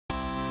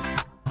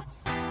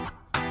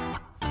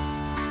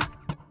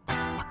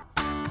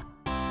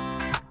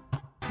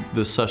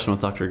This session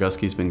with Dr.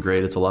 Guskey has been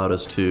great. It's allowed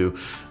us to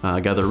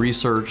gather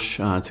research.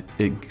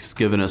 It's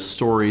given us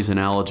stories,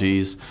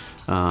 analogies,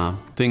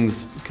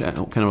 things, kind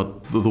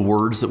of the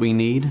words that we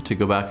need to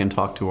go back and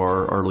talk to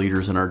our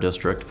leaders in our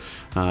district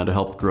to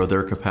help grow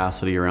their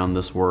capacity around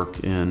this work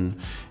in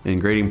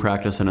grading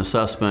practice and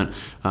assessment,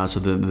 so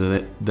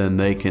that then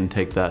they can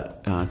take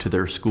that to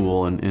their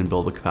school and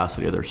build the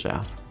capacity of their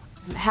staff.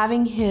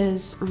 Having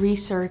his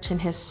research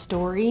and his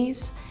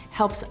stories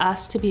helps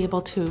us to be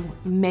able to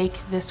make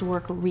this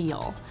work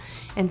real.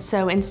 And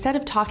so instead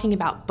of talking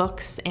about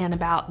books and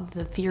about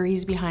the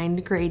theories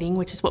behind grading,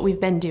 which is what we've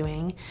been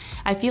doing,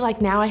 I feel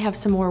like now I have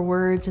some more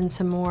words and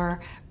some more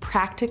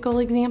practical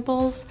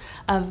examples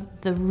of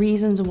the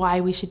reasons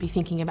why we should be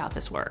thinking about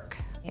this work.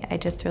 I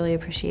just really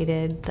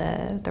appreciated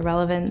the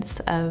relevance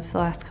of the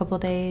last couple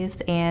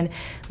days and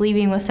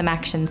leaving with some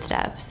action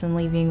steps and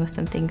leaving with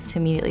some things to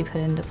immediately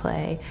put into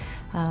play.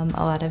 A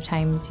lot of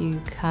times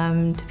you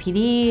come to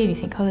PD and you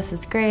think, oh, this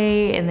is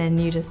great, and then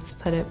you just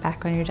put it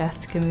back on your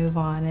desk and move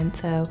on. And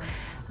so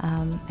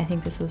I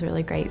think this was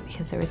really great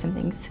because there were some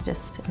things to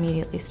just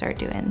immediately start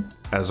doing.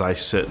 As I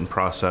sit and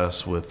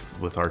process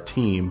with our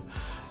team,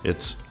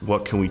 it's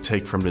what can we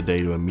take from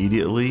today to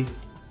immediately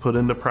put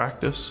into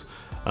practice?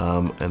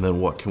 And then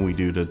what can we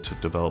do to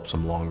develop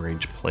some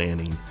long-range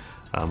planning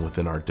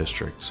within our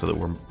district so that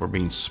we're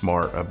being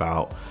smart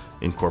about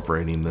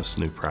incorporating this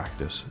new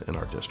practice in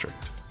our district.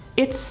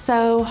 It's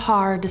so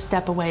hard to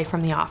step away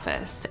from the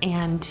office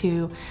and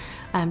to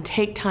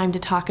take time to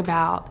talk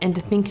about and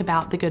to think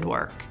about the good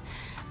work.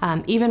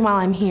 Even while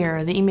I'm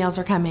here, the emails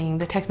are coming,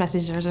 the text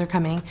messages are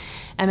coming,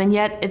 and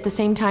yet at the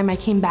same time I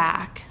came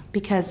back,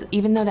 because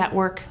even though that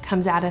work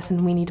comes at us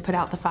and we need to put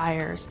out the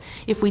fires,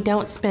 if we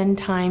don't spend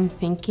time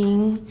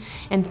thinking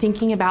and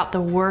thinking about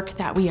the work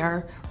that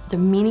the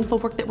meaningful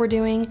work that we're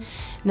doing,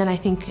 then I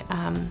think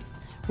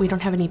we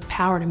don't have any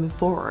power to move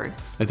forward.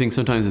 I think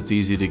sometimes it's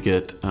easy to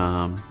get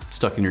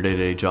stuck in your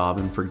day-to-day job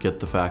and forget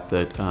the fact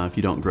that if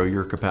you don't grow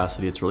your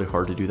capacity, it's really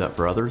hard to do that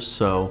for others.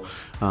 So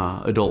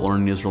adult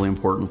learning is really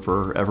important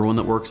for everyone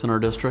that works in our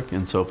district,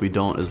 and so if we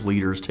don't, as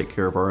leaders, take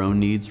care of our own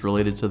needs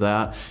related to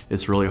that,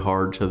 it's really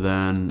hard to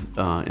then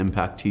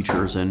impact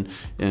teachers and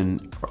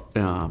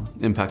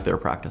impact their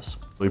practice.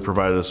 He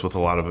provided us with a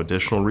lot of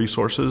additional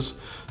resources.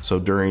 So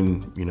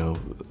during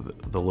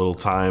the little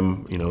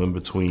time in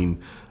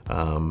between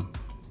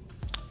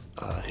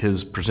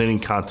his presenting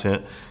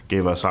content,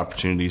 gave us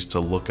opportunities to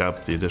look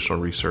up the additional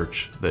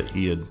research that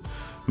he had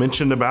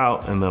mentioned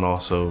about, and then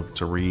also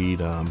to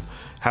read.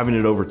 Having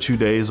it over 2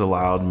 days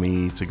allowed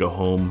me to go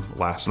home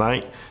last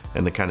night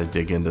and to kind of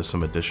dig into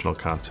some additional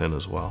content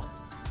as well.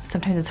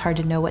 Sometimes it's hard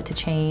to know what to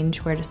change,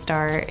 where to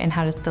start, and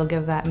how to still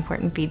give that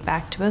important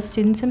feedback to both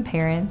students and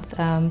parents.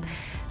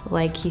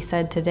 Like he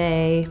said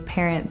today,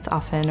 parents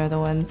often are the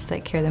ones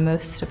that care the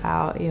most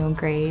about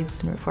grades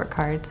and report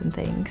cards and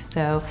things.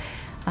 So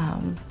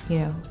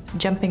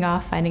jumping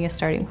off, finding a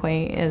starting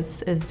point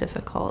is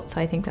difficult.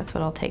 So I think that's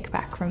what I'll take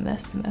back from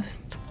this the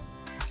most.